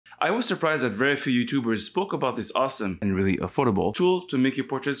I was surprised that very few YouTubers spoke about this awesome and really affordable tool to make your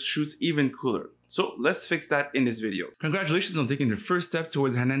portrait shoots even cooler. So let's fix that in this video. Congratulations on taking the first step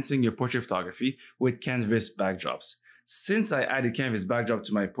towards enhancing your portrait photography with canvas backdrops. Since I added canvas backdrop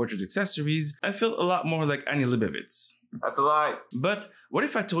to my portrait accessories, I felt a lot more like Annie Leibovitz. That's a lie. But what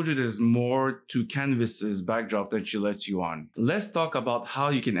if I told you there's more to canvas's backdrop than she lets you on? Let's talk about how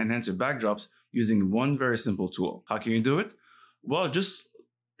you can enhance your backdrops using one very simple tool. How can you do it? Well, just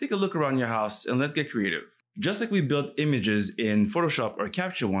take a look around your house and let's get creative. Just like we build images in Photoshop or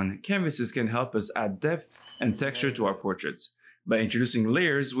Capture One, canvases can help us add depth and texture to our portraits. By introducing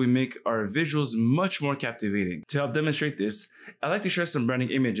layers, we make our visuals much more captivating. To help demonstrate this, I'd like to share some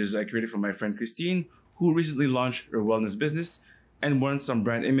branding images I created for my friend Christine, who recently launched her wellness business and wanted some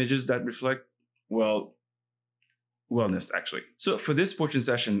brand images that reflect, well, wellness actually. So for this portrait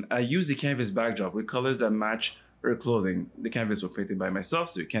session, I used a canvas backdrop with colors that match her clothing. The canvas was painted by myself,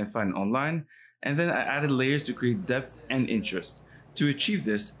 so you can't find it online. And then I added layers to create depth and interest. To achieve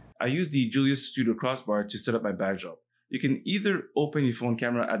this, I used the Julius Studio Cross bar to set up my backdrop. You can either open your phone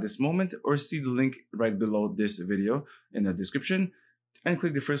camera at this moment or see the link right below this video in the description and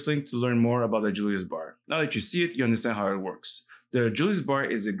click the first link to learn more about the Julius bar. Now that you see it, you understand how it works. The Julius bar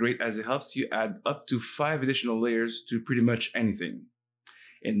is great as it helps you add up to 5 additional layers to pretty much anything.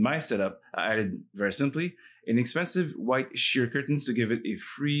 In my setup, I added, very simply, inexpensive white sheer curtains to give it a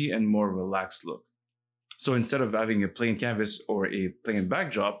free and more relaxed look. So instead of having a plain canvas or a plain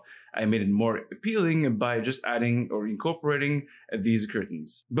backdrop, I made it more appealing by just adding or incorporating these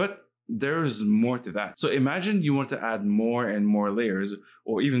curtains. But there's more to that. So imagine you want to add more and more layers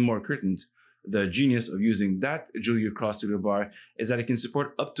or even more curtains. The genius of using that Julius Cross Studio bar is that it can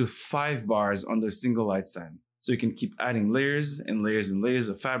support up to 5 bars on a single light stand. So you can keep adding layers and layers and layers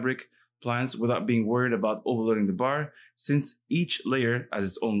of fabric plants without being worried about overloading the bar, since each layer has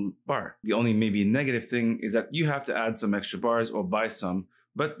its own bar. The only maybe negative thing is that you have to add some extra bars or buy some,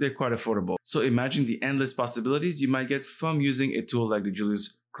 but they're quite affordable. So imagine the endless possibilities you might get from using a tool like the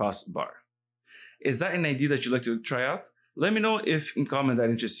Julius Cross bar. Is that an idea that you'd like to try out? Let me know if in comment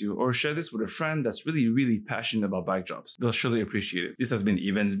that interests you, or share this with a friend that's really passionate about backdrops. They'll surely appreciate it. This has been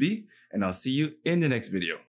YvensB, and I'll see you in the next video.